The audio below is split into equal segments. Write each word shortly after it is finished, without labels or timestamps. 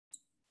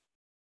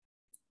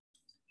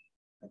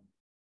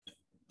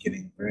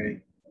getting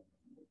very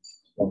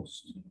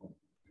close to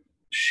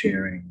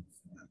sharing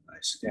my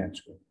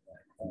sketch with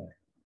my client.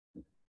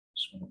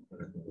 Just want to put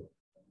a little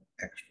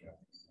extra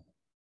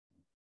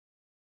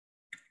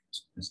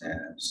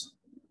pizzazz,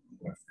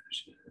 more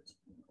finishes,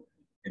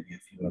 maybe a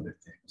few other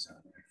things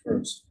on there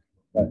first.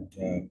 But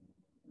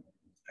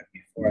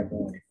before I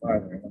go any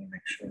farther, I want to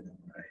make sure that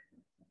my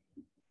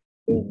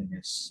building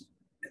is,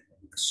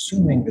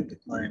 assuming that the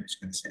client is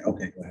going to say,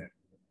 okay, go ahead.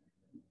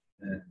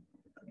 And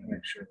I'm going to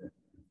make sure that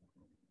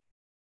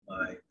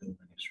my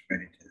building is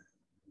ready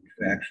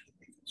to actually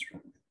be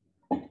constructed.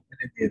 And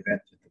in the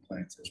event that the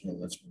client says, well,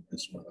 let's move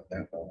this one or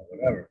that one or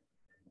whatever,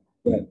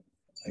 but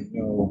I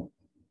know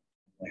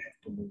I have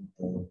to move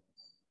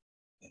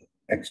the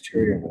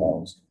exterior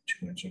walls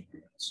in 2-inch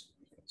increments,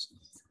 because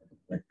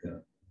like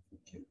the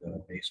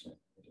basement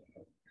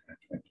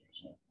contractors,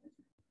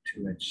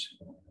 2-inch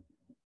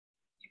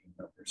even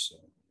numbers, so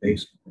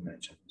basement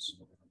dimensions,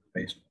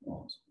 basement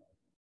walls,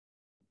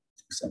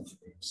 except for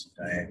these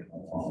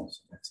diagonal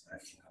walls. That's not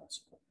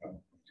possible probably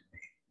to be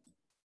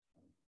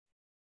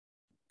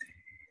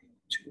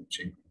 2-inch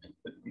increment,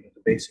 but you know,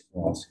 the basic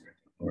walls here,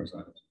 the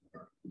horizontal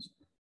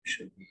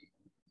should be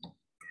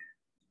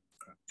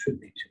 2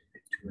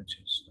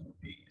 inches. So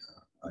be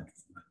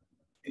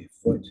a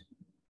foot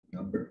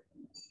number,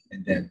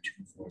 and then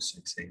 2, 4,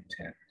 6, 8,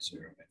 10,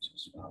 0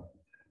 inches following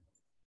that.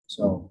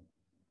 So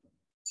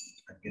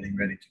I'm getting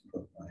ready to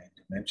put my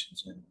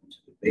dimensions into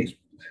the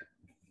basement plan,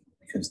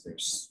 because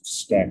there's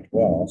stacked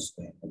walls,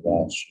 then the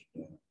walls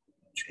should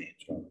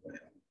change all the way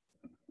up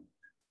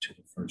to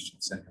the first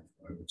and second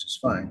floor, which is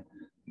fine,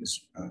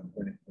 because I'm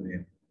going to put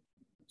in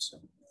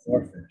some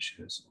floor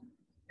finishes,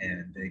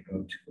 and they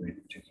go to a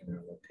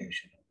particular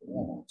location of the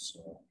wall.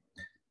 So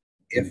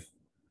if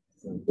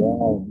the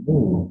wall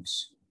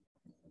moves,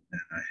 then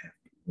I have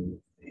to move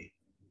the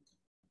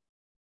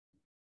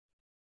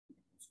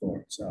floor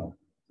itself.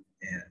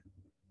 And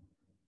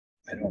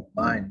I don't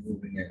mind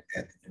moving it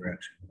at the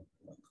direction of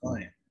the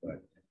client,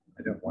 but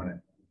I don't want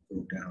to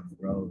go down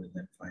the road and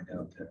then find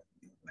out that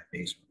my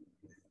basement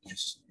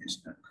is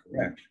not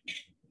correct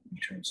in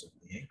terms of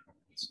the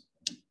increments.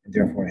 And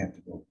therefore I have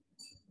to go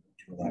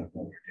do a lot of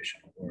more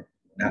additional work,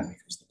 not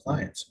because the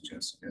client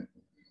suggested it,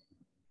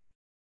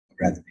 but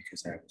rather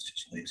because I was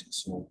just lazy.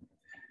 So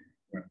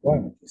where I'm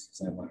going with this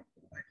is I want to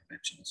put my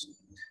dimensions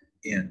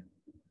in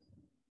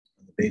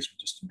the basement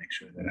just to make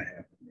sure that I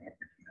have the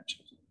proper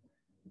dimensions.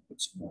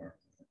 Put some more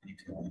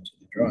detail into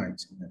the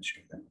drawings and then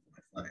share them with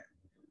my client.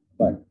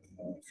 But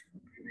from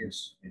the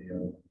previous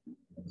video,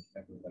 remember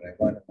that I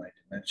wanted my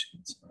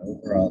dimensions, my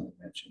overall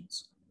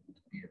dimensions,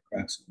 to be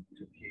approximately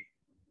to be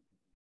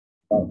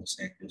about the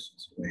same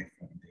distance away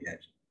from the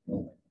edge of the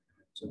building.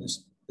 So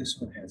this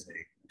one has a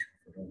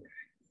 2-foot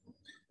overhang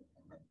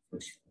on the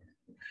first floor,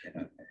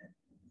 and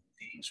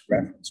these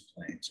reference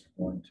planes are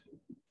going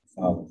to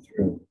follow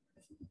through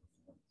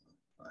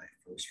my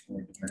first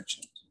floor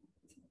dimensions.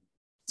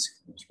 See,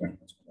 those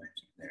reference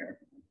planes are there.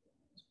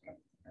 So I have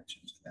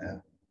dimensions of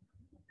that,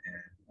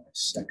 and my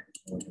second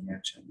floor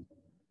dimension,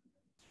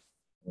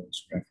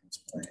 those reference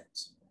planes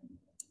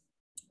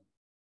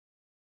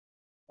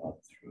follow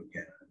through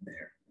again on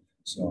there.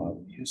 So I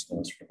will use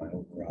those for my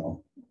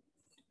overall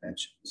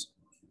dimensions.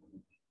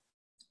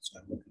 So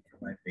I'm looking for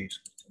my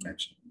basement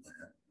dimension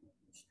plan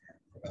and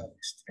put all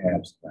these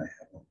tabs that I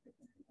have open.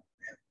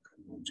 I have a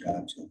couple of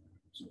jobs open,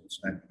 so it's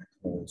not going to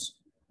close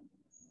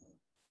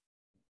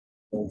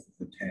both of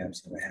the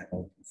tabs that I have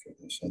open for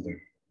this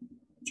other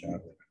job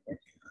that I'm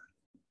working on.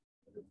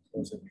 But it will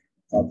close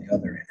all the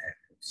other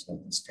inactive. So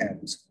this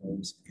tab is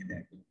closed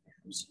inactive.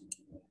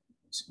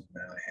 So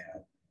now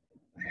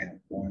I have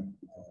one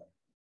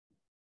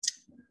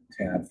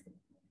tab for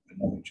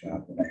another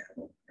job that I have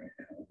open right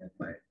now, and then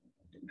my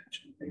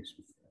dimension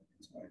basement.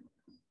 So I'm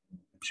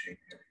shape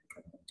here.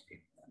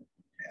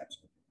 Tabs.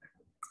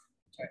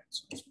 Right,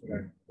 so let's put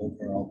our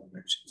overall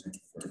dimensions in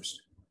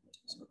first.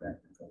 So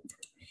that would go from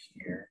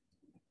here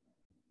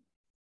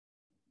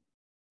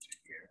to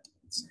here.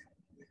 Let's see,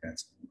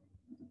 that's where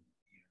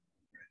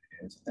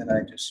it is. And then I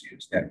just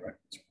use that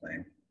reference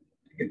plane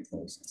to get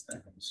close. It's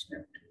not going to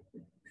snap to it.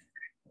 Pretty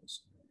close.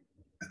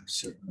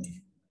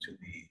 Certainly to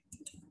the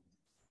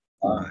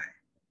eye.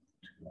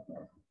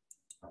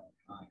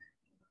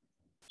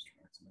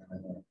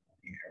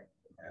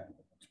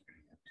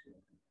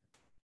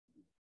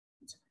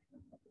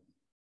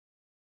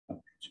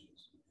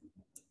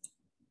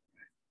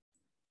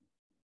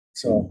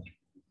 So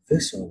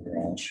this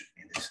overall should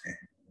be the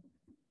same.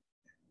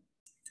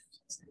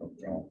 It's the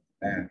overall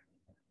back.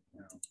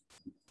 Now,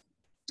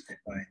 if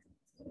I went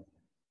with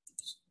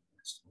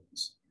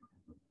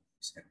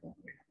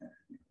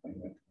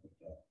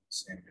the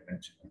same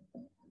dimension on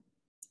the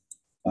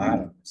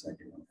bottom as I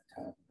do on the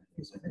top,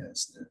 because it is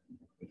that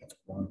we don't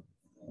want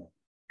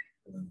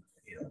people in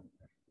the field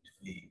to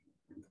be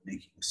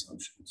making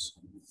assumptions.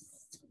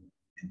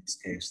 In this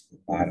case, the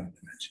bottom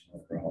dimension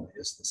overall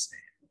is the same.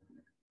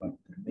 But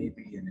there may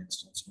be an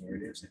instance where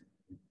it isn't,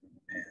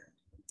 and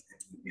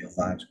it would be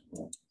logical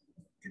for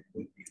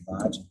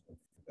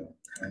the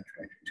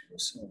contractor to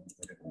assume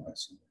that it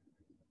was.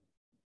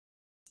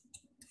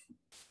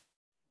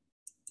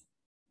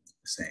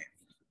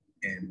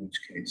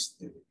 which case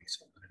there would be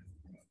some kind of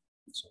problem.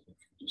 So we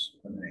can just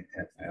eliminate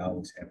that by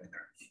always having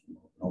our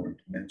lower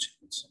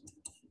dimensions.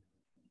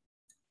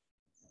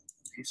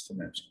 These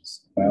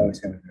dimensions, by always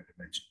having our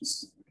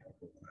dimensions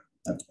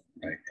left,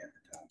 right, and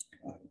the top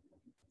and bottom.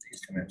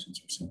 These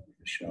dimensions are simply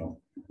to show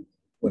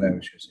what I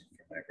was using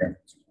for my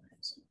reference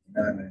points.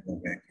 Now I'm going to go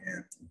back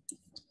in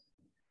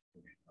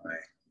my,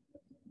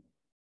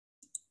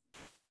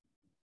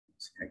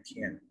 see, I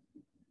can't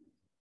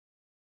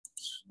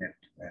snap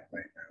to that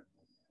right now.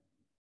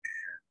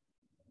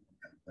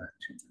 And I'm not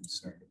too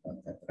concerned about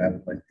that, but I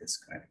would like this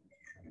kind of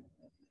behavior.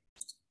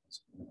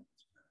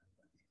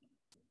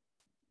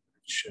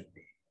 It should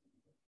be.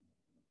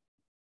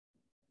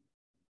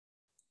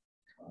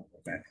 I'll go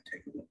back and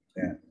take a look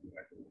at that.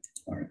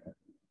 Part of it.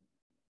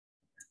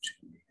 That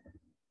should be.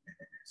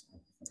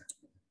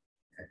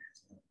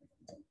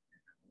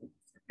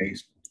 For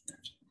basement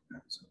dimension,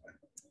 so I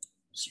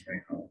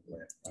straight all the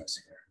way across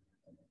here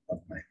of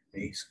my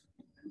basement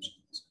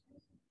dimensions.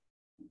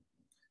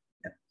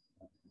 Yep.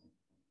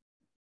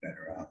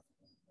 Better off.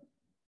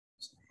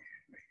 So right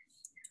here,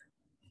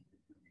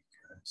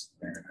 because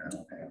there now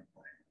have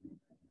my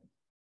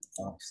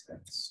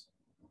offsets.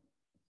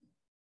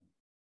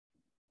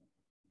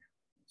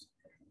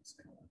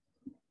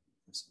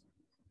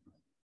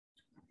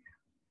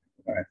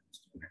 All right, let's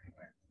do it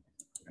anyway.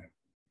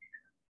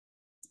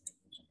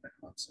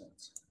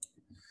 Offsets.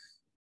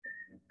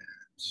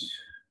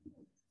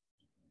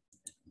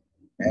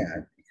 And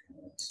add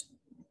because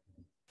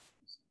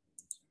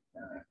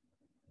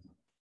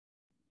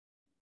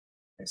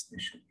as they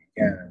should be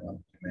again, I want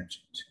to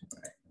mention to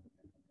my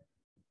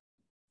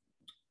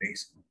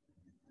basement.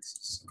 This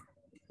is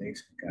the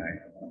basic guy.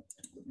 I want to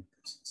look at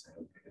this and say,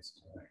 okay, this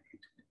is what I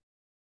need to do.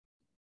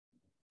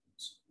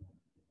 So,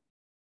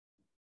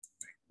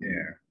 right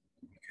there,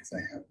 because I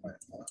have my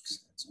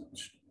offsets,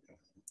 which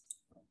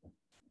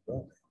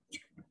building, which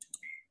are going to be,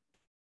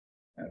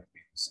 that would be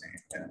the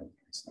same. That would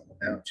be the same.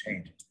 Now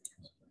changing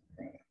because of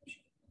the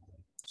garage.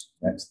 So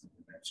that's the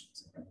dimensions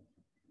that are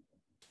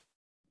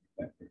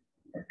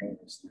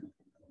noticed. It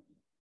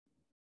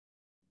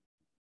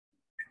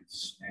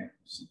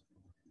snaps.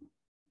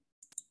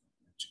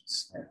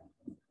 Snap.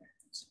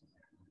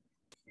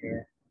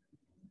 Here.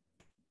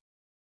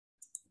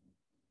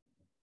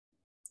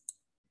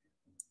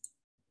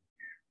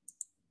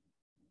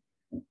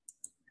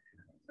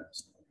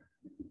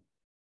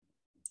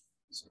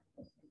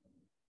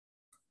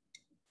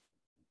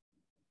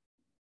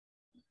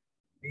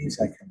 These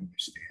I can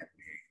understand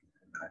being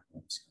not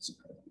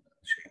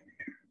shape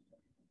here.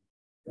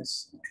 This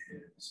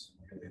is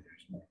really,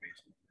 there's no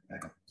reason for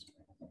that. So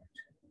I'm going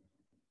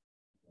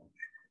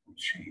to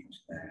change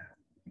that.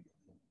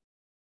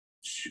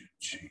 Should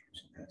change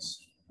this.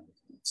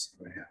 Let's see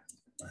what happens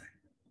if I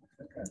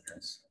click on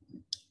this.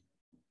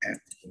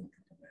 Activate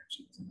the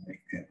dimensions and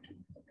make that do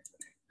more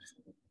things.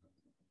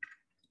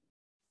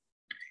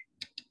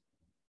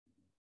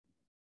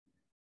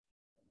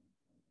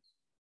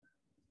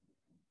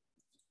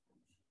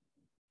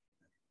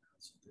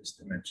 So this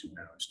dimension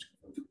now is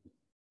 2,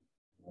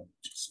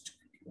 which is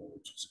 2,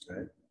 which is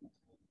good. We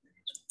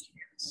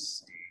can't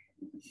see.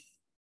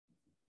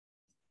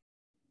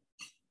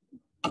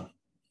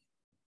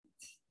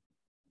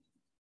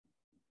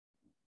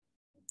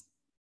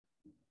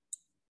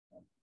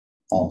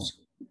 Also,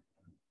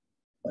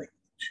 like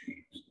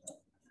change the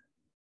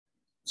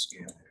scale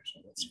here, so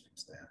let's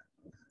fix that.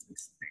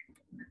 This thing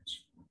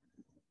dimension.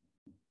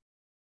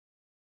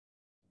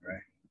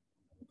 Right.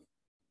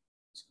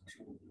 So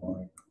 2,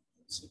 1,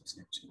 6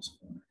 inches,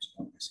 4 inches.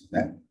 Okay, so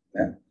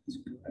that is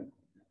good. And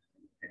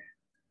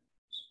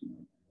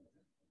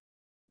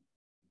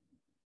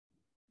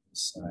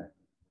this side,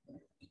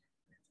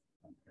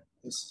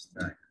 this is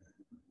not good.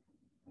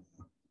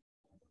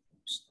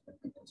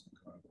 It doesn't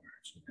go where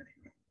it should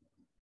anyway.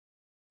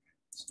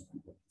 So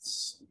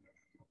let's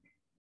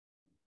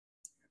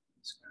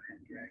go ahead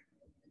and drag.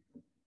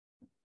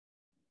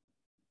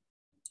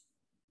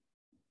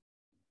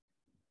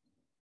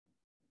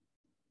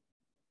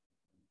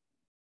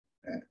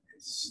 That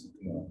is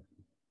still.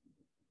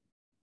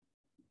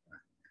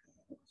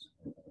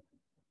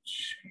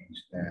 Change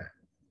that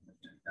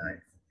to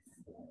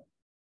 9.4.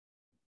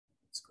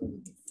 Let's go to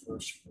the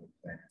first floor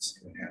plan and see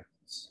what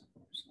happens.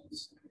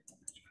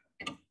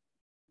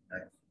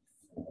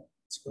 9.4.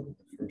 Let's go to the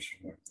first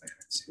floor plan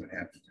and see what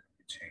happens if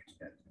we change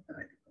that to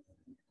 9.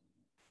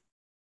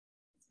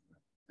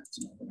 That's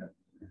all that.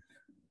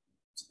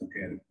 Let's look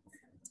at it.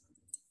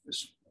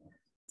 This floor.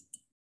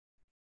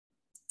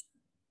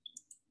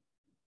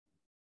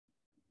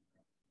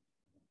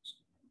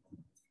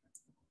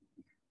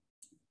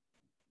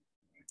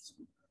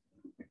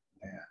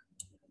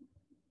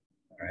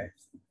 All right.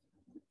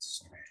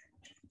 Strange.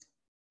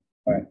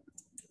 All right.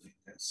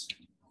 Delete this.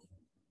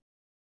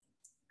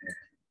 And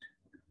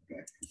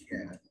back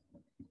again.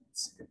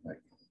 Let's see if I can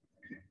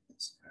pick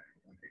this guy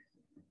right.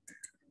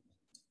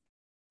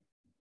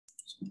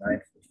 So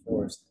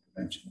 9.4 is the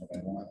dimension that I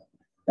want.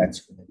 That's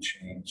going to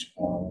change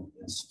all of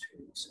this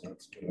too. So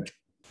let's do it.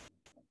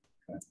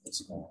 Cut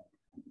this all.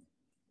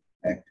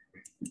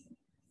 Activate.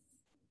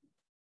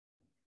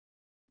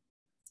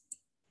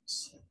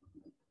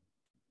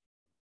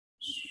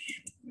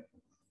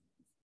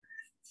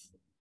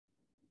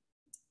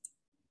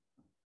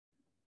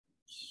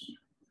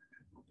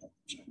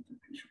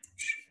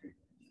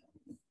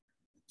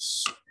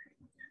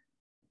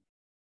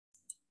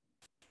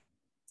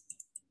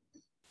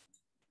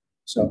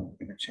 So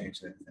we're going to change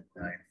that to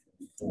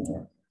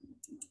 9.4.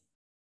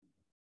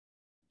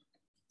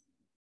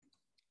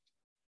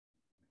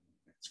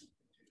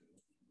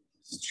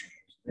 Let's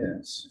change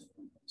this.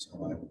 So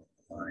I will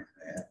align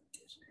that.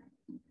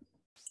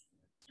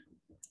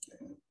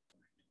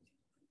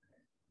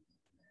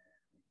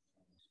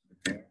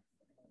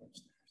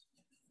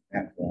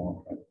 That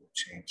wall, I will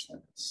change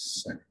that to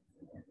second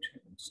floor too.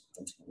 So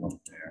let's go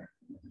up there.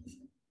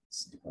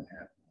 See what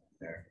happens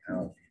there.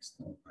 Now these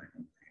don't line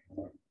up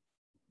anymore.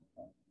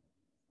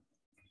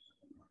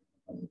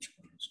 Which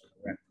one is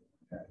correct?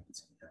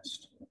 It's a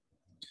yes.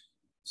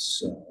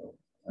 So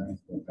I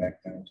go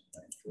back down to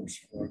my first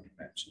floor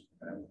dimension.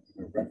 I will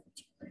put a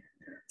reference plane in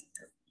there.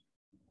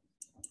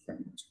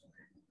 Reference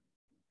plane.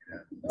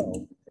 And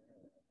no,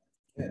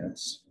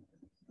 this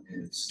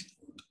is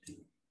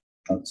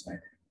outside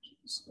edge.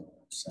 So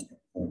second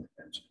floor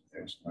dimension.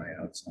 There's my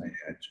outside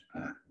edge.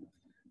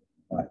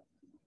 But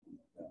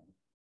the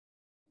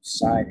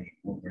siding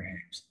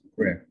overhangs the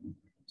brick.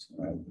 So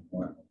I would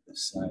want the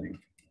siding.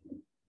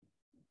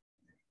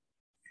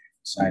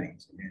 Siding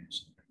is an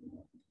inch.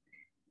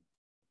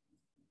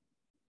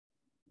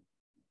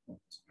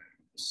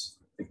 This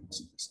thickness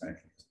of the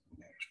siding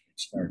actually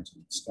starts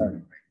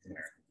starting right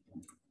there.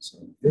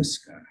 So this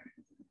guy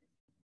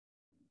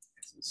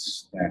is a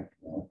stacked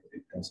wall, but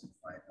it doesn't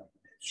line up.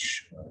 It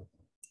should.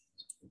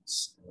 So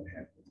let's go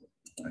ahead with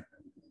line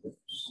up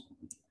this.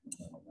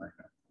 Line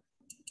up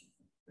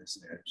this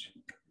edge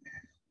and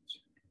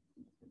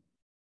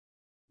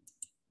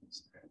this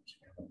edge.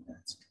 And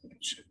that's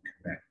it should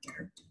connect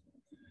there.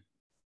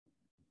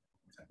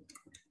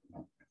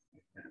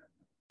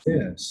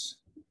 This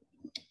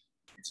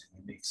is a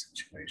unique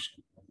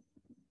situation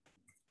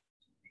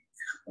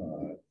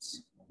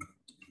because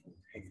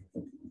take a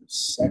look at this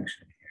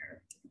section here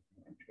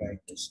and drag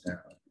this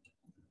down.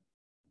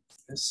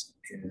 This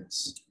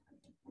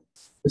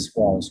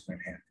wall is going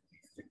to have to be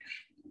thicker.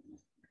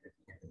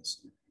 Because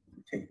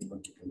take a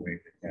look at the way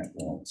that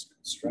wall is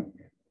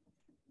constructed.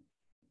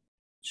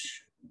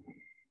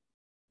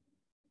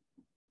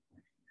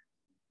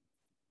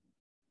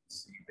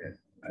 See that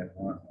I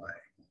want my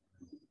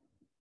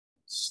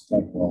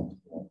stud wall to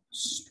go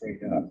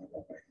straight up. I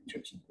want my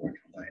gypsum board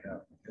to line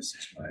up. This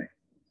is my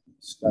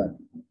stud,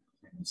 and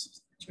this is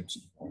the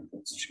gypsum board.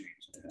 Let's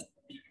change that.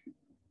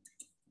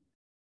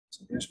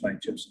 So there's my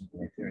gypsum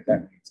board there.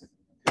 That means that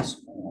this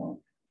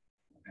wall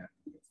will have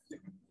to be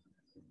thicker.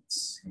 Let's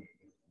see.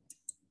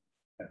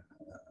 Edit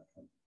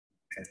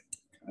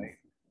type.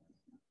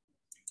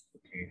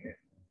 Duplicate it.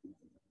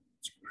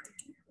 Let's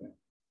preview it.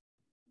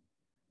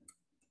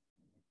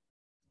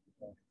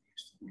 It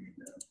used to be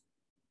the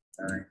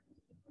 9.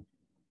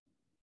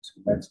 So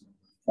that's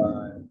 5,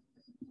 9.5,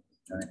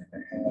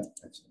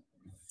 that's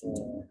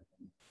 4,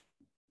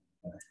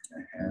 9.5,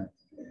 and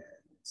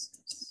this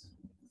is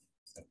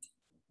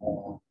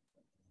 7.4.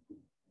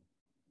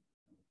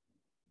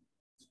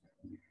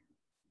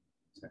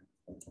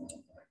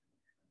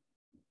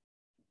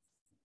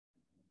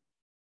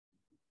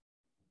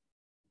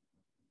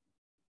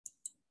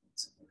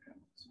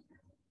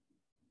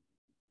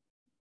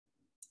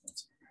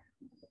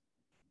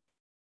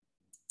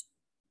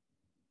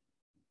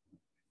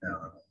 Now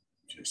I'll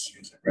just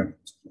use a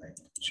reference plane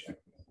to check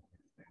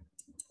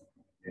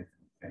if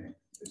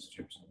this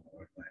gypsum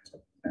board lines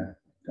up with that.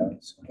 It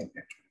does.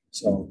 Okay.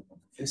 So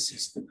this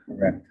is the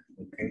correct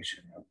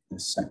location of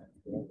this second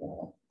floor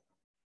wall.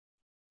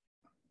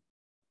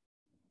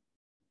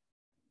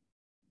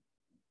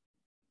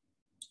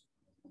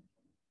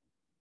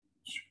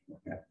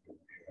 Have to be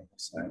on the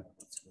side.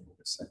 Let's go to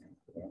the second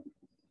floor.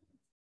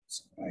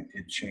 So I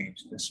did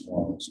change this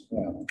wall as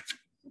well.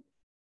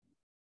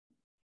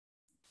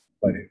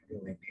 But it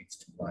really needs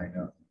to line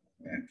up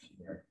back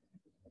here.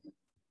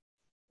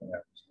 What I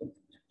was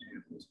looking to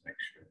do was make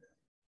sure that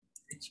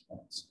these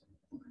spots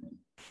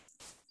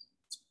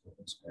let's pull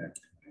this back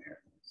to there.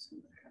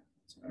 See what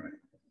happens. All right.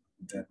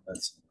 And then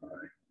let's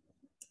align.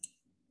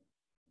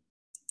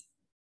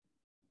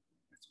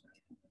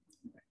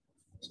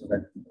 So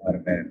that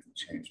automatically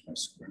changed my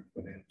square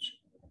footage.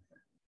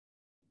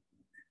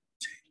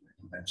 Change my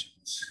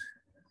dimensions.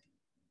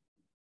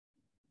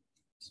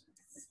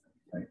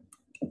 Right.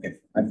 Okay,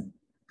 I'm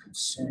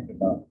concerned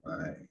about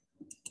my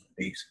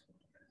basement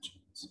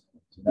dimensions.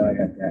 So now I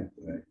got that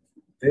good.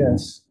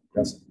 This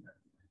doesn't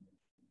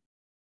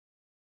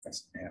have to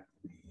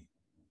be.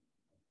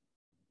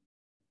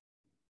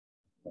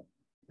 But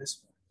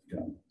this one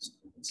does.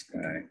 This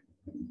guy,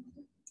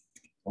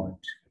 1,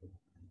 2.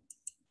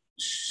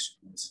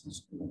 This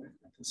is good.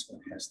 But this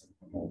one has to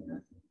come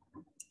over.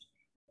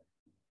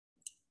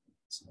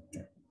 So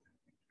there.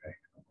 Okay.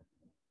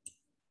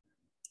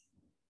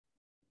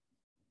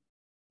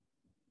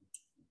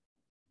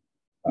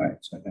 All right,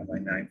 so I got my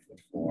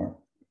 9'4",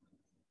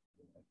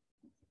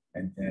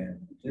 and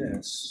then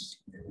this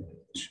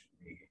should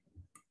be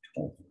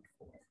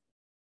 12'4".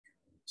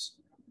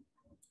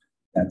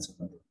 That's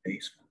another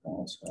basement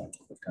wall, so I'll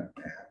click on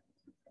that,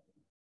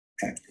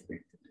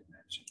 activate the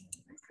dimension,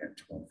 and make that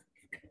 12'4".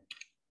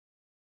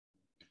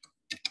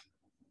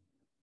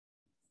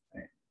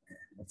 Right.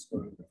 let's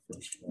go to the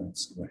first one and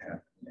see what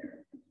happened there.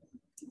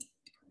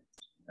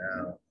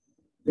 Now,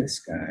 this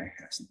guy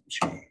has to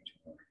change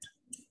in order to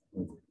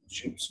move the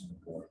gypsum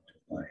board to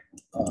line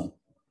up.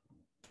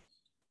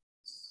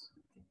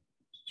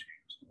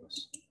 Change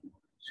this to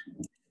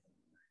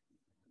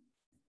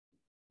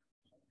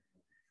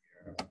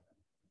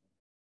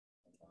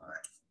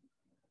line.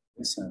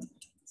 This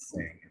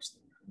thing is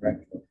the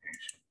correct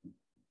location.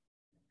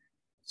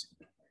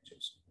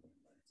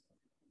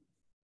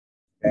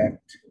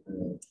 Back to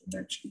the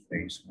dimension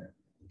basement.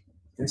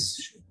 This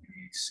should be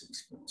 6'6".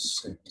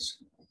 So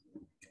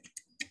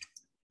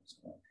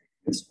I'll take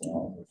this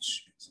wall,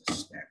 which is a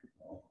stacked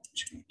wall, and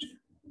change it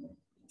to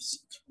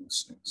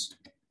 6'6".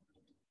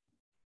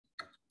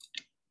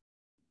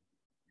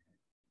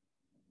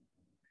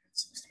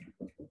 16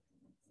 foot. All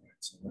right,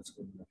 so let's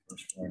go to the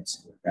first floor and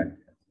see what that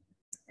did.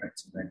 All right,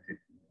 so that did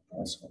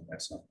also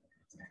mess up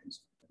things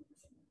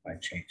by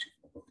changing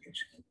the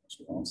location as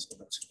well. So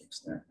let's fix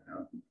that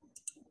now.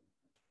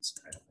 Let's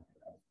kind of look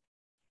it up.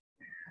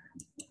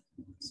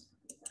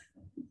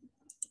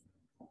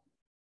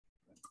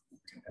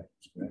 Okay, that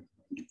was good.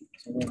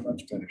 So we're in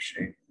much better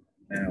shape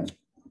now.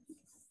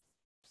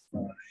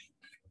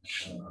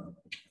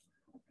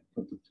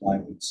 Put the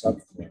plywood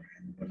subfloor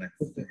in. When I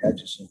put the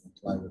edges of the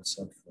plywood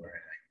subfloor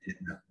in, I did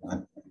not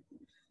lock them.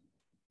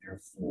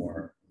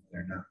 Therefore,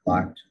 they're not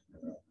locked to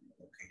the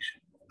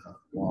location of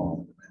the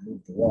wall. When I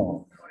move the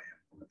wall, now I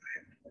have to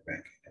go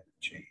back in and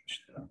change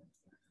the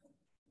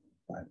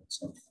plywood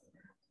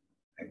subfloor.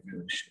 I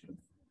really should have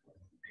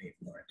paid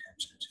more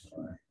attention to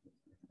my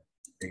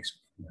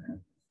basement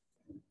plan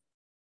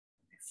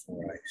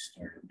before I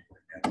started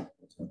doing that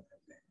with other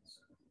things.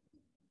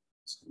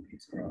 So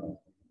these are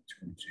all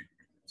twin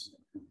jiggers.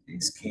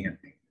 These can't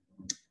be.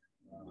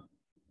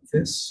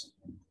 This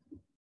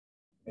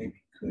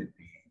maybe could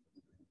be.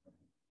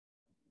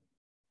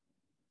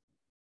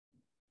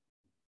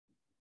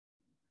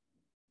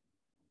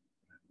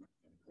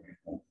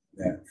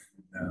 That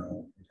for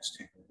now, just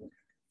take a look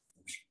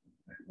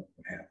at what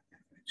would happen if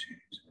I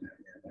change that.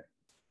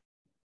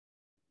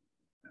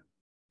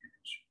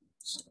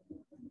 So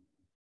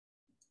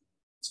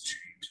let's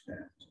change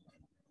that to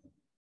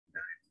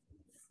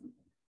 9.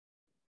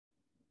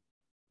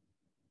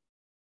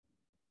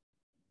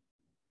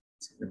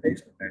 See, the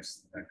basement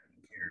guy's not going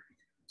to care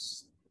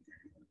because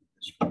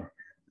this far.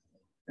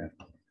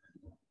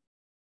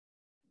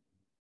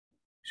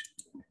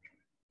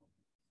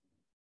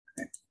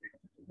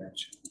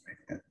 Dimension,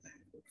 make that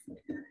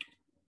 9'4".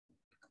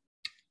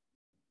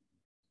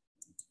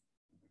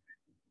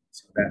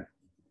 So that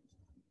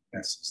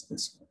messes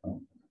this one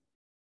up.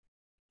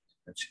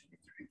 That should be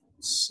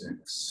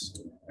 3'6".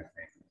 So I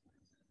think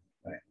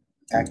if I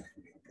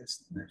activate this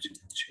dimension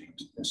and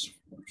change this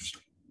first,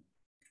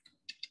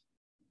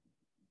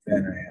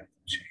 then I have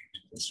to change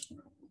this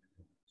one.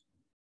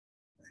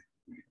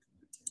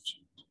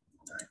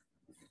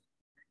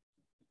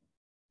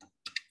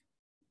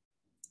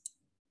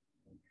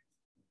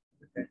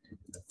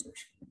 The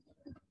first one.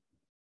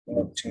 Well,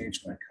 I've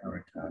changed my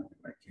countertop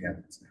and my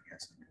cabinets, I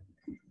guess I'm going to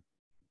be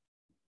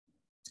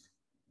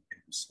in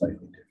a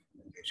slightly different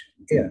location.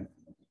 Yeah.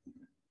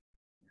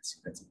 See,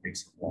 that's a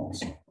basic wall,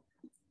 so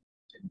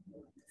didn't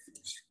move the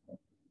first one.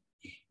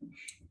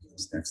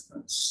 Because that's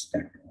not a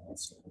stacked wall,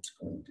 so let's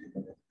go and take a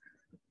look.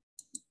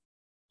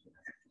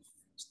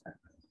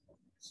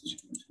 Let's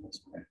change this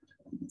back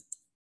to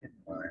in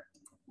line.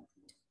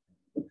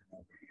 Looking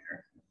over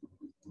here.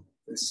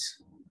 This.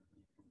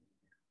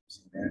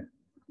 See that?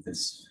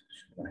 This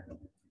should line up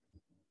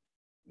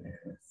with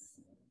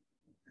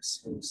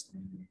this is the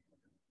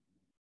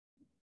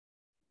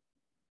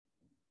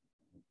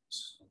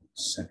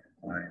second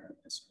line of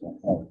this wall.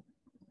 Oh,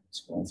 this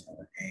wall's on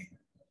an angle.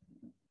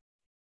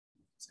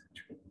 Is that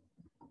true?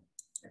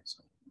 Okay,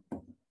 so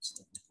let's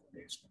look at the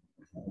basement.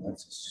 Oh,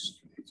 that's a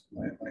street. So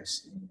why am I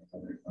seeing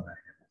another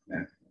line in the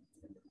back?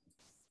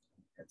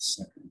 That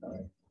second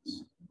line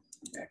is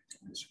back to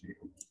this view.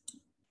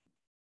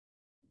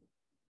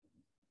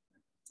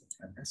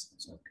 And this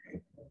is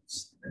okay.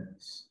 What's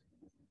this?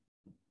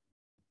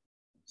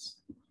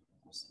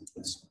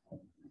 This one.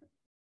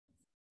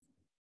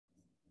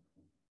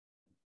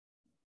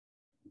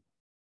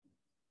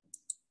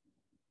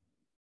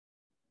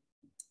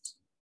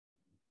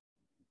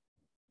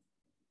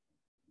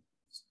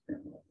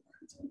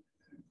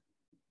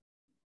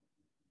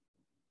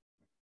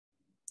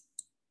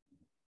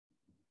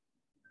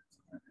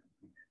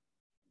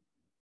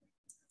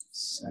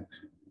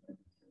 Section.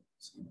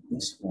 So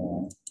this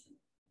wall,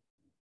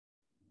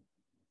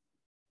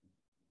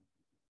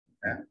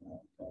 that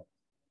wall,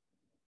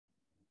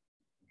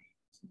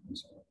 so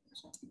this wall,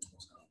 this wall,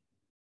 this wall.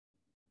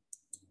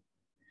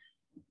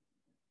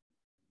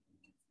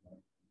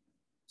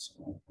 So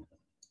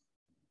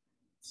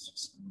let's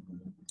just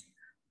move it over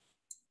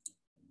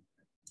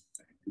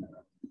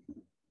here.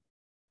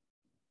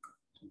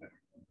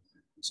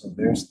 So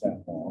there's that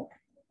wall.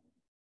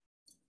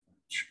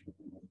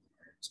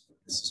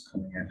 This is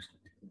coming actually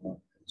to the wall.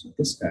 So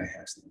this guy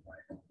has to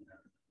line up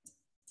now.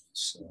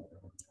 So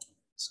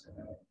it's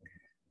gonna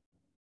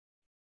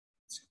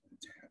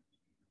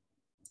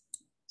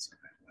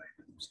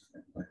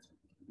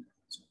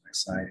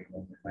siding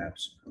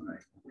overlaps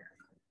behind here.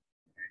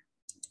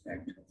 Back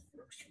to the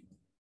first one.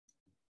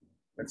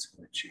 That's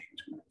going to change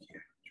my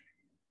geometry.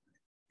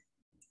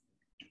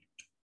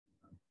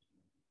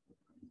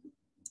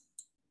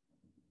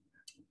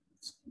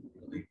 It's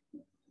really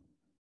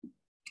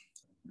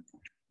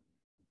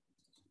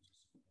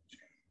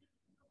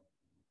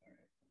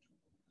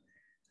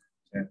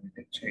and we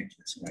did change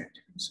this guy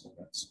too, so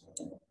that's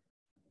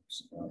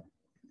so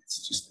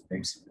it's just the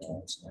basic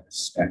wall, it's not a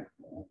stack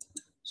wall.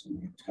 So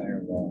the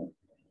entire wall.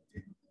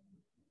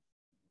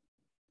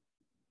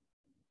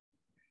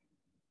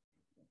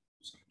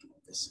 So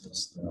this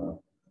is the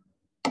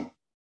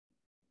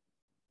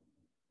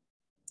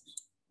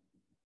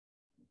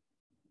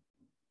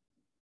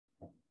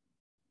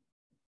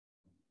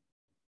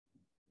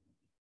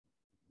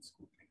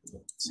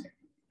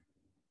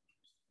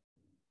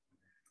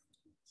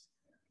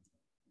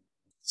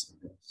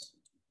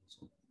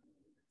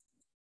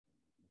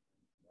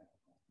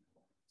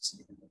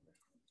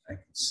I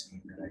can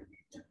see that I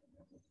need to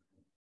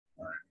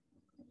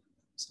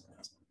so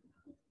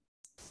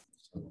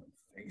the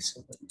face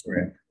of the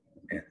brick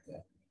and the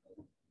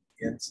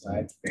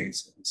inside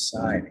face of the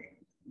siding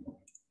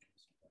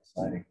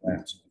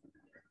glass.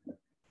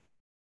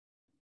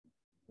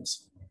 This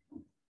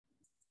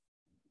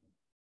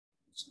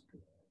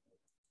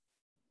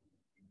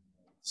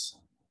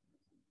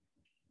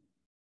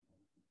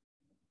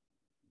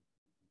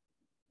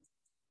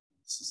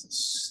is a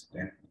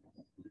step.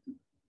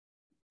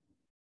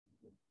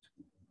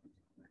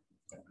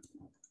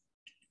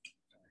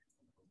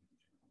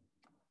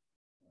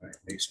 All right,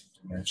 basement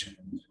dimension.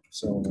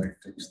 So I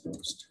fix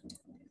those two.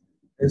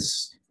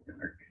 This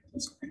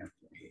doesn't have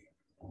to be.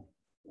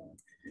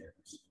 It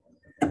is.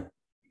 It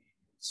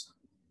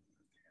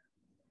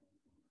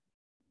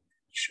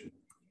should be.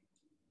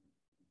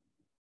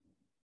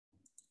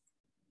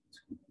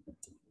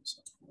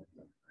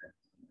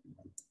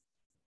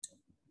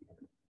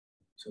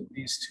 So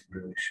these two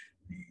really should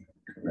be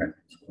correct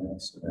as well.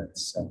 So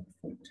that's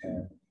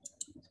 7'10".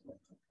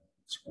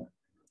 This one,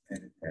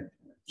 edit that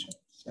dimension,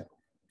 7'10".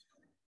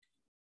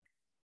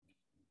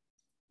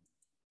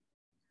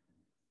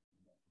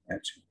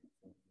 That should be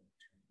 4'2".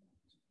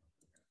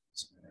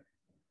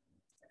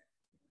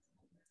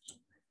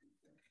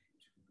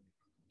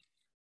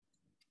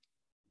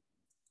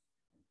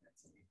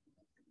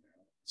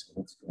 So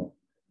let's go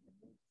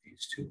remove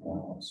these two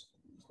walls.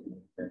 So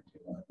we'll get to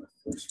the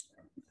first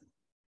one.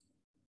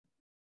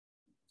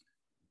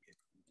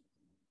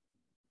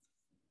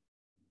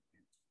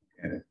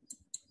 Get it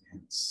in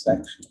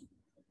section.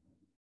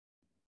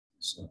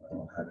 So I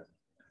know how to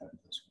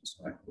this one. So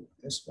I put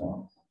this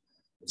wall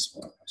has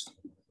to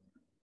be.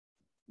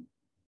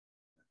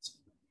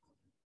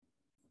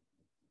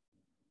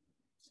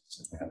 So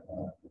that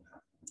wall.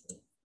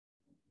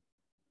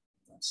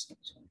 So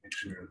make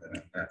sure that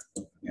I'm not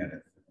looking at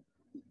it.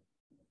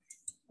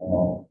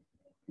 All,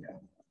 yeah,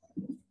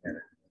 at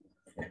it.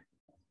 Okay.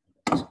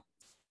 So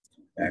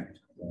back to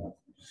the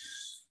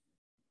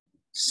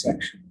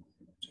section.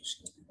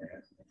 Just looking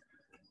at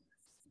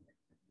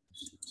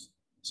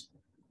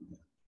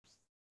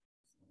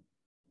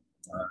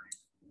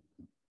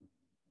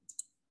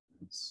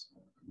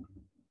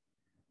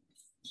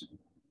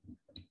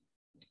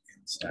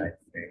inside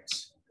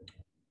face.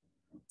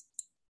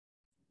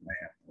 I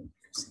have to,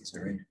 because these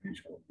are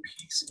individual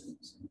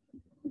pieces.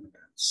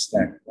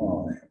 Stack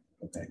wall, I have to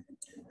go back and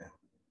do that.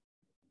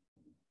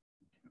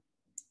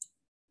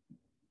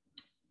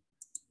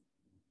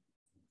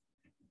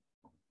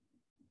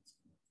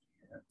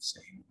 Yeah,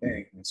 same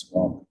thing, this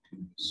wall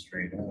continues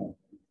straight up.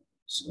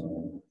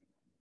 So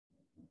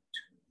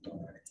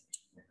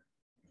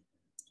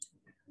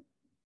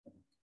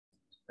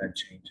that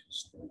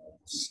changes the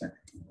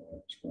second floor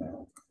as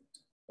well.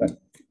 But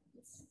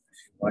if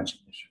you're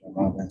watching this from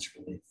all, that's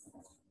really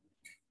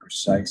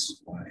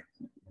precise why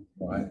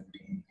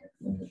being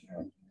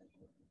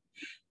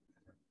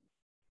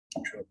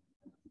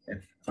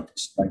and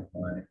just like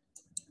my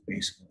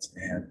basements,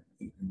 they have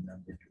even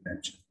number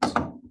dimensions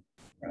around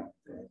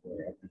there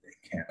wherever they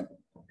can. It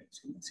makes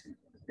it easy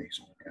for the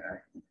basement guy.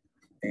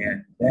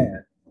 And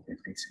then it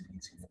makes it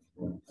easier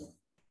for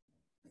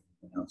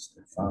anyone else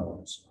that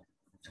follows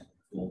to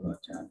build on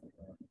top of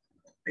the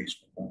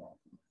basement wall.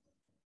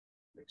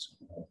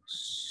 Basement wall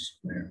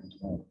square as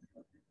well.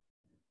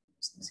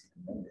 It's easy to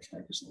notice. I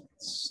just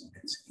think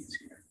it's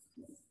easier.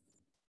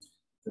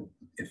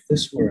 If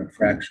this were a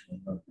fractional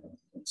number,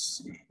 let's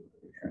see what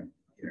we have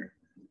here.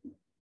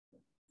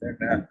 They're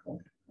not going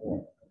to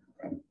 4,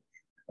 probably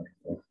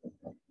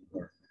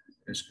 24.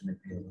 There's going to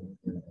be a little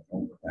bit of an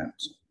overlap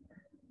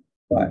somewhere.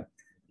 But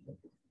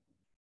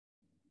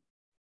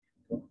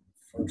go to the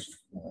first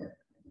floor.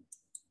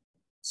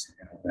 See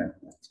how that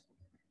lines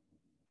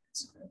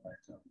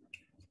up.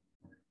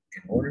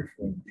 In order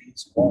for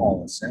these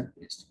wall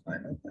assemblies to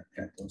line up like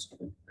that, those are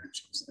the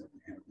dimensions that we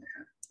have to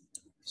have.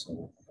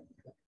 So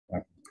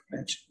proper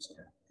dimensions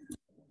there.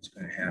 What's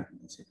going to happen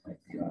is it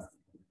might be off.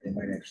 They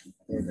might actually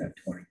pour that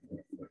 24'2".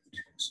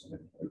 So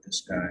that for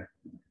this guy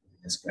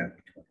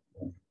be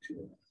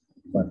 24'2".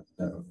 But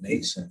the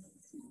mason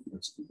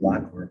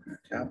block work on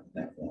top of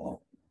that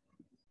wall.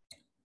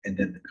 And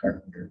then the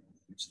carpenter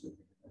puts the wood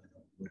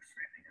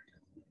framing and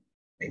the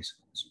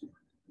masons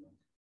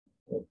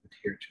will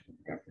adhere to the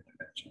proper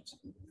dimensions.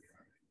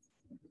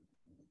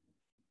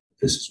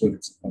 This is what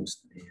it's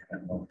supposed to be,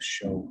 and I want to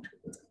show to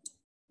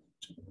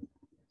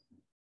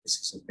this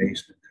is a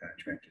basement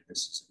contractor,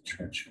 this is a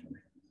trench.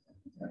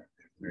 There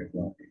very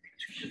well maybe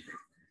two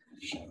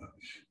different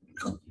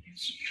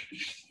companies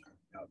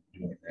out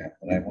doing that,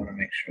 but I want to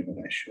make sure that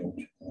I show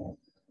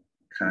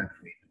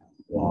concrete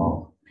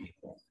wall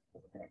people.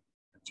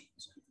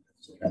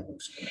 So that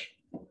looks good.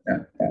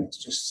 That's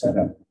just set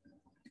up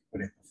to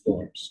put in the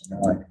floors. So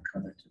now I can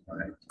come into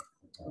my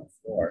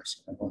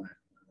floors. I want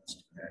to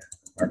do that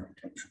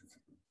architecture.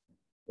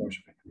 Floors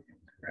are going to be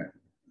correct.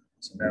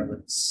 So now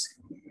let's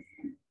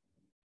see.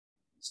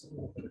 It's a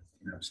little bit of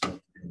stuff to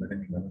do, but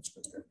anyway, let's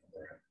put that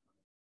floor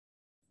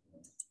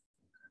in.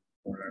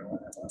 Or I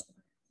want to have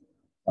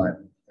five.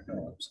 No,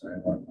 I'm sorry, I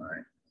want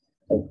mine.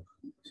 Oh,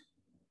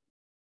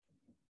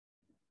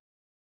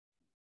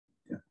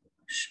 yeah,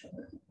 show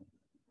it.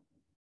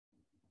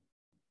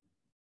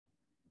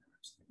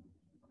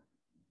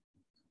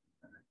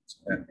 So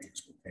that means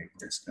we'll take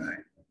this guy.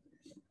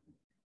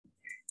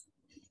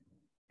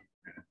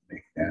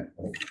 Make that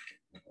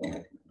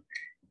over.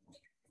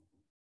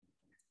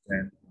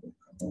 Then we'll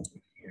come over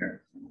here.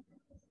 The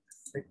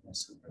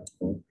thickness of the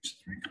bolt is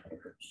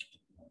 3/4.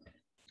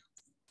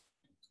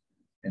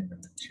 And the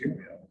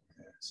material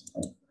is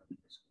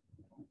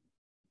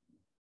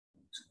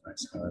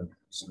nice hard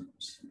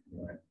surface.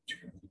 Right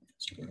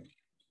material.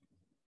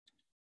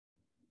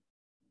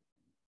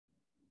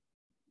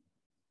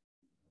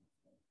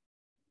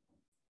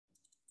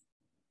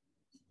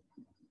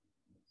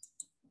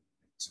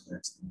 So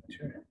that's the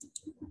material.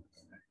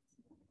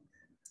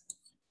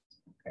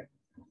 Okay.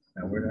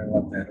 Now where do I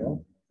want that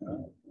open?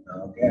 Now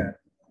again,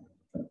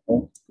 the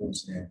bolt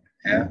goes in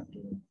after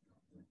the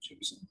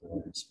gypsum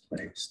board is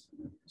placed.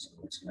 So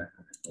it's not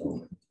going to go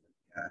in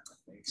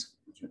the base of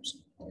the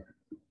gypsum board.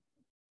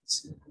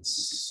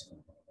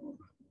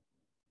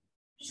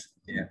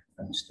 Yeah,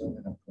 I'm still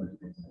going to put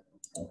it in the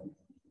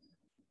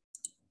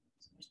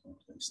there's no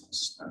place to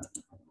stop.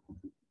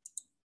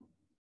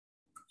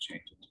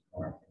 Change it to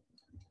marble.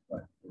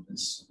 But for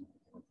this,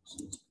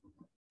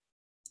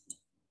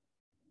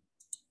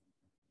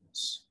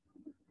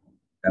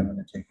 I'm going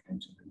to take it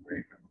into the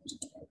great room.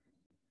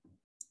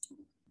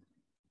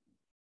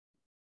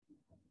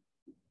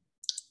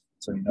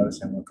 So you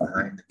notice I went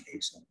behind the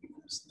casing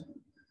because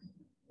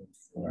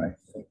before I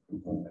think we're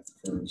going at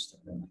first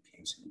and then the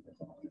casing we're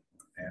going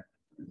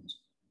afterwards.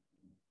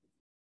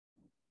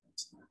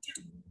 That's not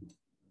true.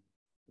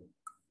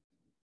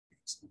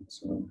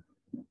 So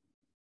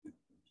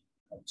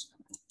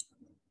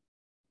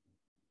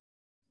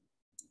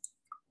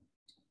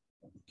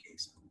the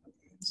casing on the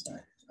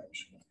inside is I'm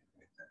showing it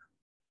right now.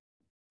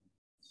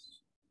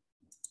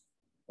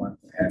 Want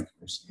the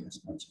accuracy as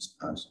much as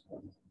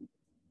possible.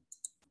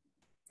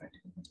 I do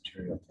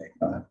material take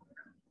off.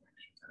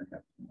 I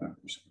have the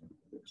numbers.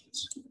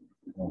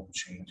 It won't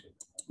change it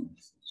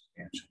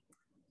substantially.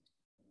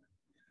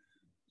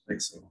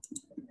 Place it.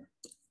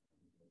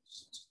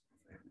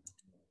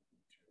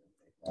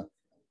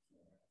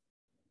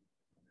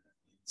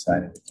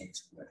 Inside of the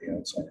casing, by the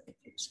outside of the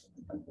casing.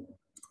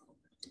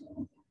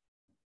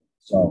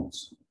 Results.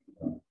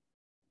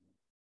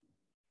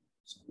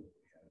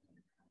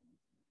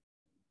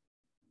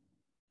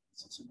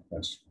 This is a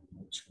question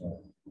which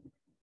one.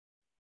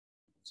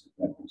 So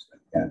that looks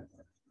like that.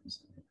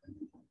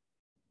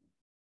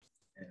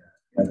 And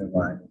the other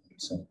line would be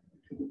something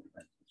to do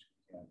with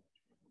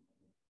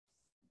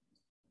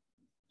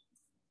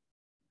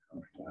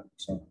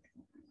something.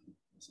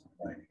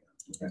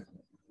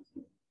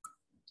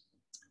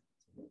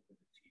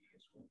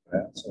 I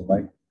also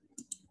like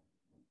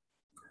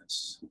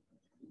this.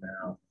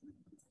 Now,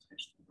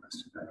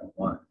 I don't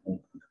want to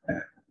open the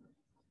back.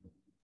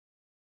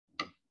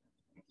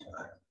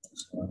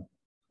 So,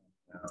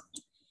 now,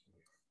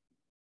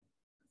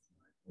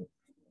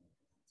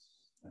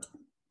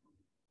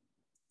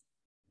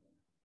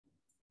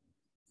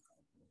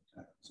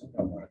 so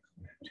I want to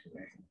come into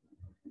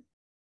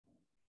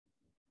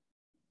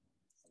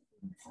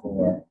a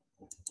floor,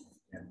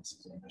 and this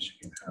is a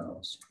Michigan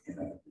house. We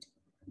have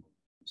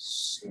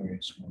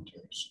serious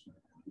winters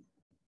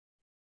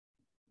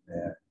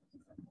that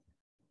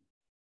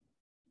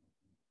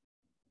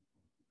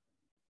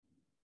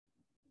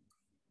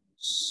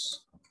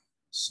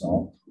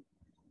salt,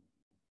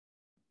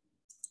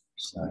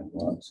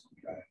 sidewalks,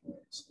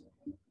 driveways,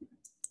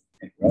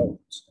 and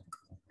roads.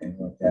 And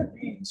what that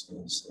means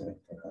is that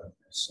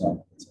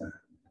salt is on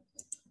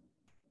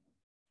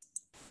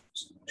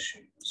some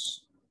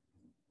shoes.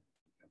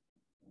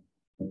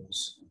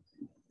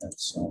 That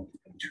salt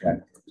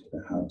attracted to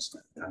the house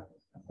and not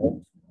the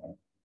whole floor.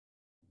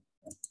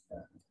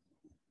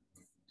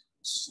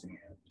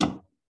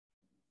 Sand,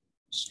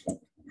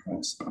 structural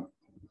process,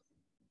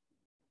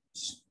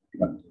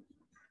 structural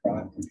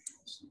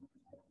properties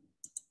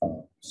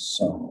of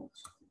salt.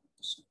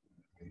 So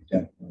we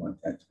definitely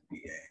want that to be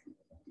a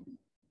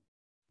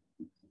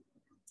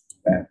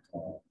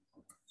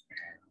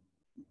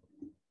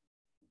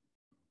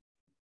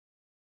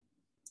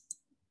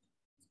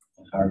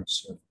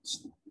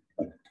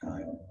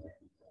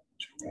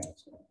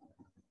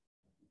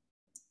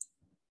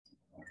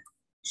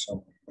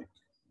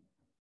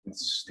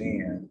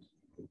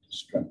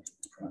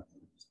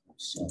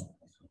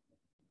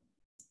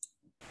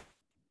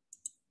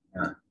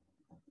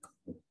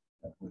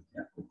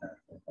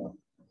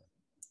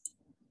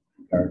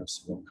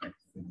regardless of what kind of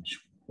finish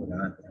we put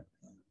on there.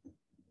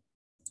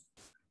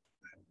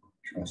 I don't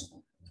trust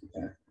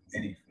that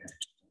any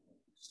finish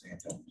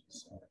stand up to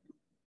side.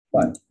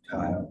 But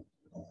tile,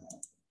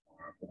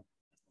 marble,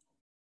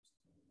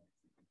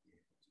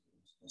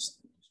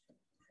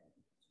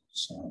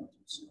 so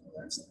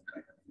that's the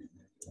kind of thing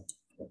that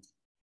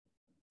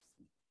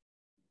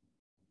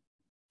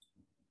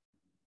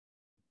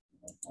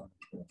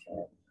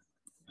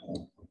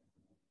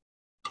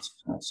it's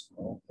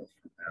possible, but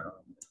for now,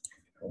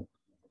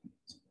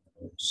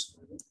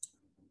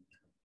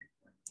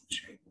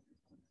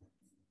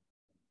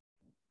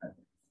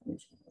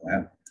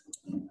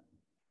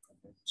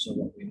 so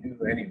what we knew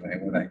anyway,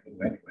 what I knew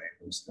anyway,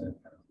 was that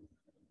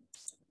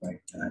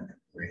right now it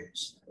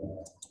raised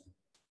the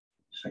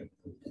height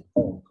of the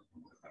oak.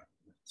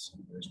 So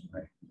there's my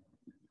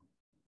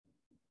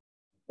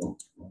oak.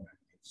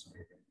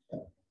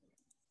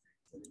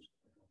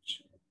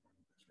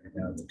 Right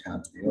now the top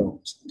of the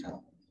oak is the top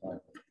of the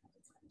plywood.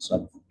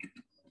 So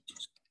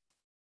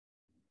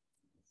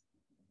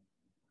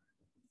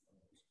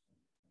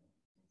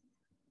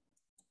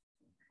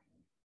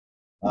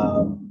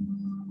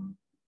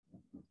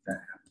that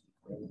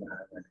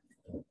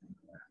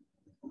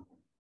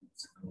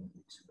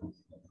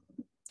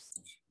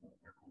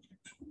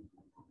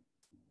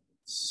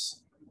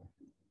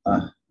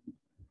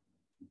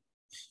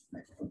I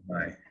put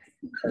my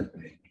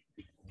carpeting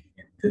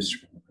in this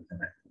room, and then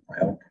I put my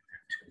oak in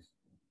there too.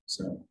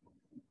 So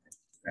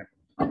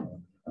I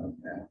want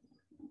that.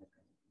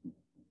 I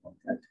want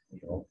that to be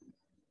open.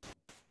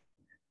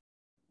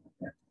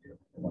 I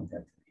want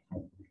that to be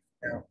open.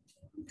 Now,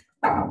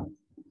 you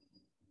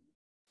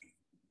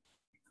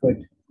could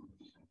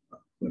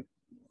put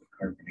the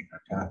carpeting on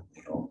top of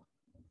the oak.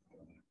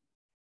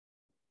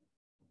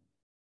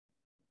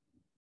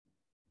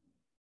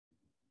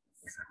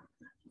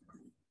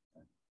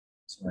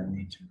 So I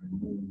need to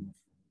remove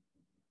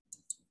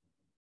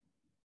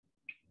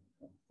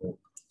the oak.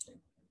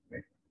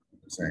 Right?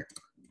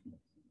 Exactly.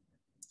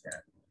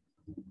 That.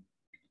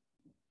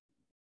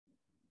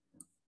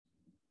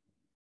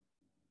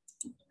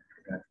 I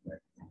forgot to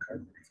write the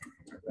carpeting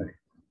already.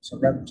 So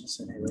rather than just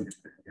saying, hey, wait a minute,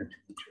 you have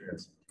two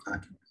materials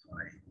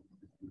occupying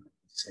the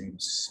same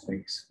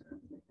space,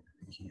 you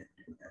can't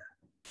do that.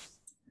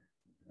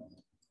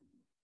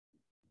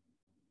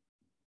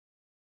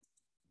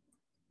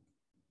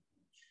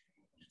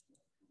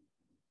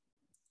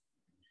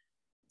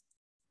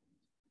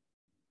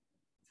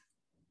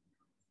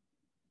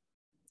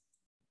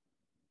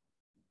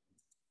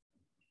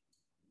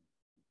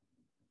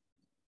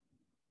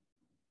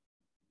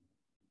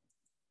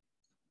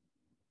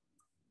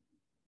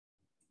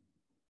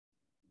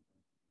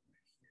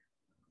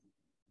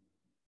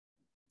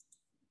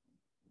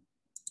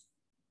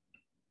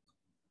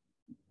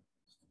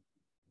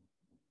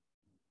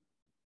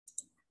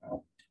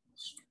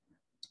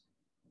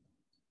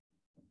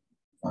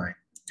 Fine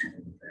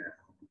tune that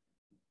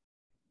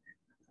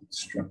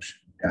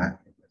construction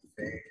document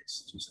phase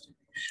just to be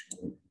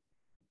sure.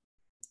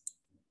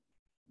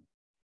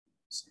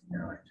 So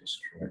now I just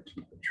draw it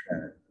to the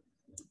tread.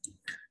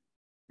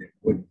 It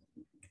wouldn't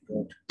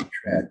go to the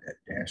tread, that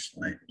dashed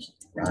line is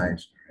the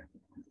rise.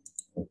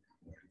 Too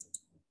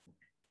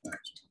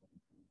much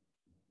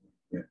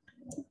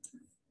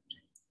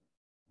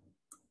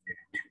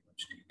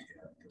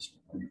detail at this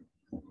point.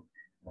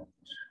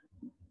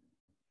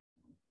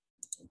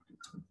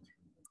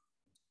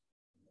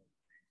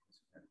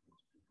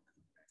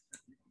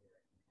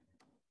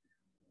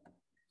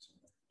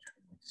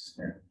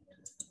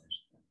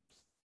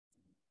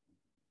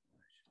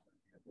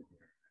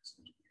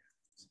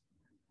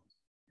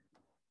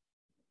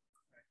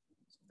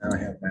 Now I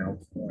have my own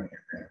flooring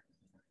in there.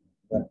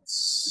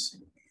 Let's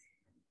see.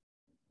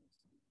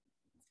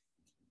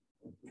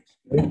 Looks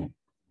good.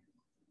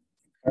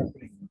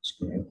 Carpeting looks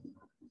good.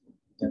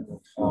 Then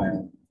we'll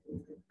file the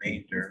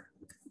remainder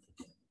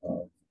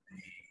of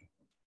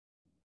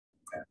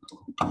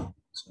the.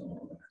 So I'm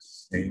going to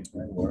save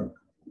my work.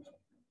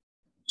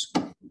 Just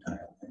go to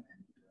tile and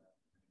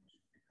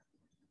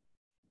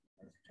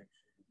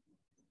architecture.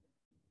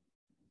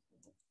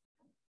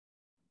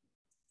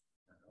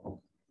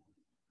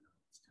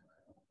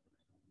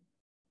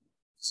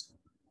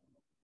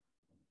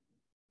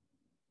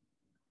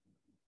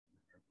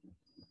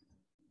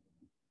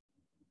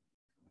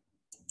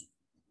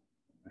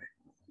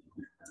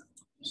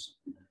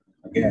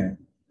 Again,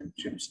 the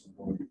gypsum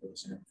board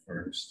goes in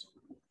first,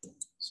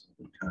 so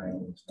the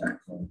tile is not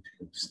going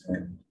to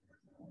extend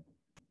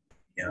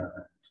beyond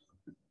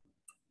the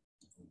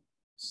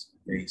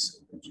base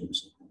of the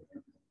gypsum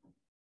board.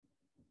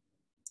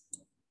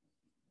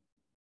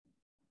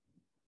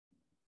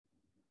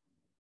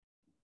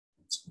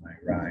 It's my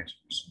rise.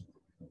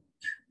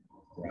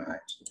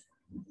 Rise.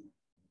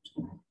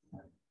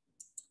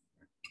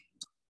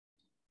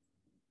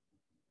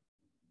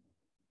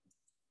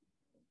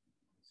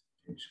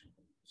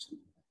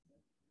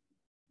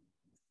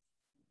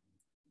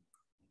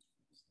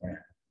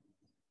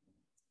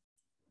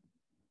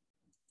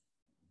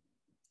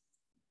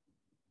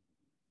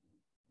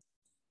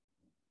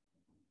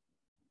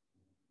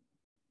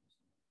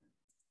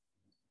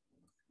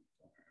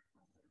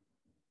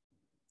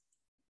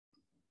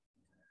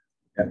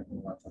 Definitely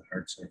want the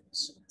hard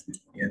surface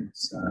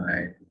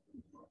inside.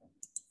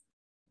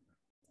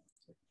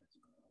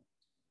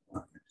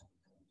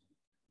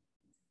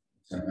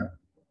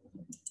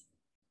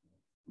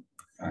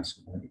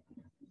 Possibly.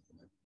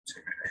 So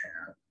you're going to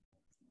have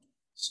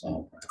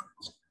solve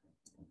rounds.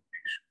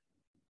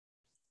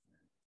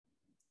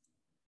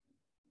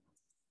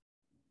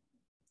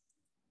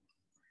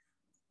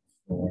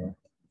 For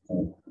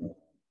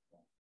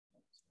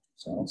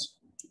cells.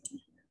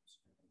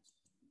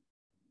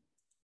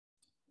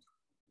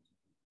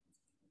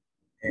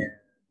 And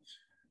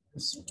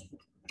this is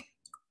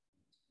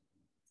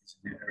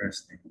an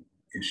interesting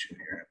issue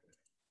here.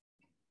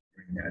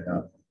 Bring that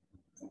up.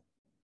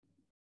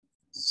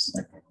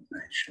 Second, I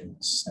show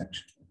this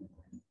section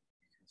because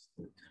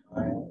the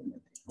tile and the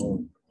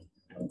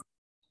oak,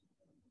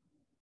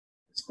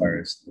 as far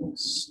as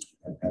this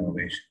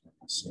elevation of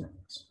the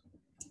surface.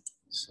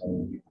 So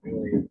we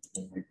really,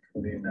 when we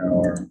put in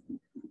our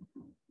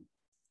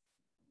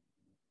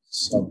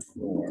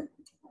subfloor,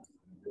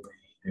 we really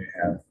either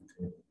have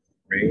to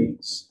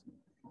raise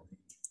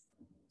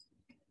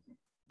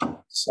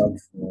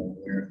subfloor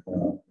where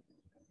the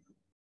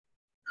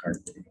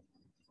carpeting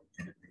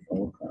and the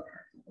oak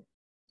are,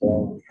 or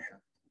we have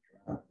to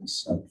drop the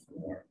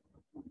subfloor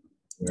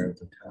where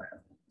the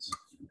tile is.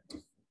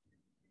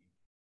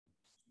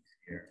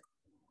 Here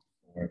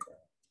for the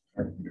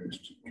carpenters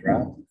to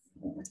drop the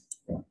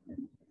floor,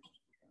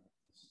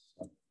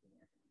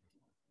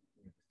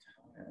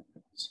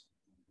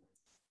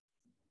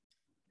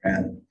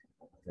 rather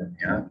than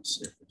the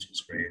opposite, which is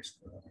raise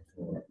the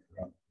floor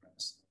around the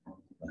rest of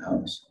the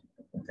house.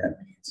 What that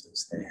means is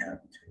they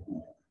have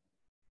to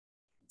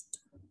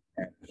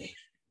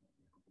activate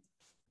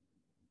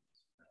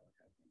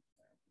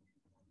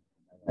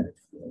highlighted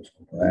floors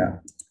with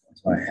that.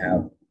 So I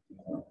have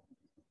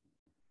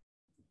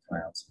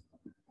tiles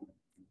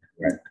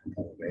correct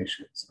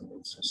elevation, so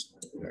it's just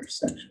our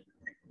section.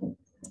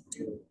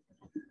 You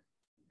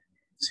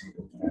see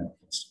the tile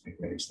needs to be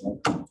raised up.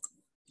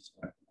 So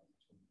I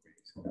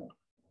raise it up.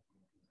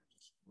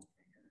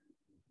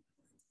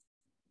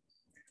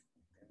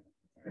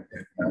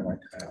 Now my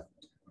tile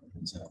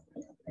opens up.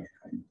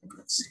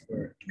 Let's see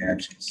where it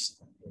matches.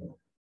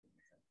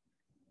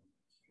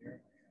 Here.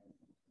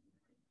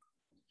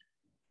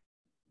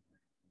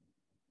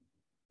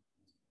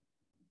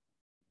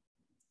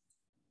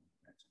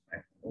 That's my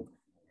oak.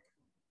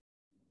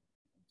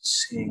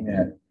 Seeing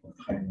that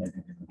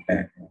highlighted in the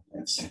background,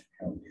 that's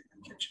probably in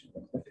the kitchen.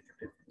 But look at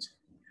the difference.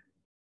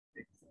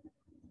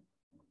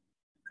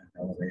 An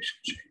elevation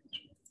change.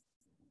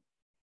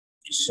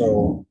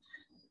 So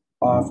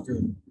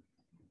often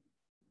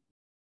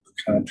the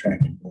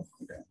contractor will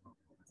put a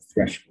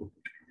threshold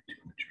between the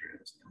two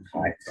materials to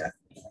hide that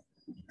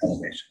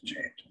elevation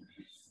change.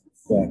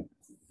 But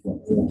what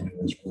we'll do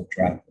is we'll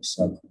drop the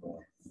subfloor,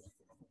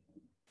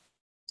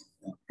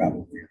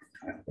 probably over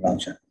time, but I'll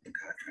check with the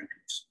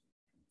contractors.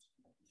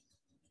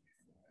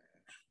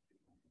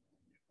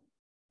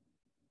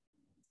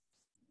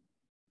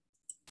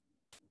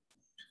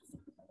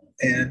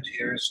 And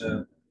here's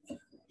a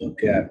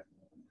look at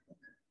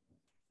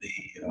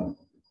the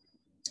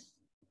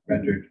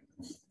rendered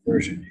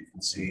version. You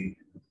can see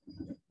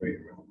the great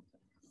room,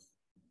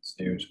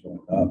 stairs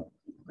going up,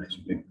 nice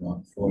big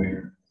long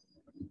foyer,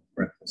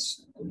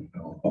 breakfast,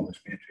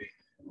 published pantry,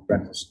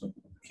 breakfast room,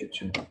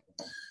 kitchen,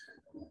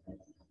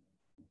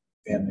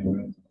 family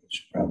room,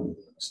 which probably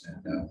will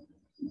extend out,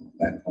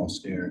 back hall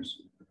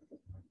stairs.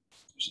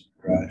 There's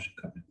a garage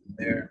coming from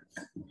there.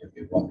 If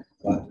you walk the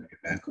closet, your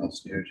back hall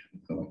stairs, you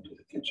can go into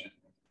the kitchen.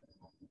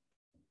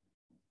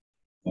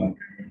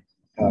 Laundry room,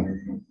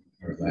 powder room,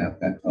 or lab,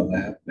 back hall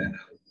lab, then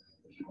out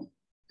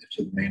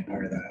to the main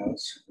part of the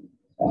house,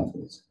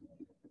 office.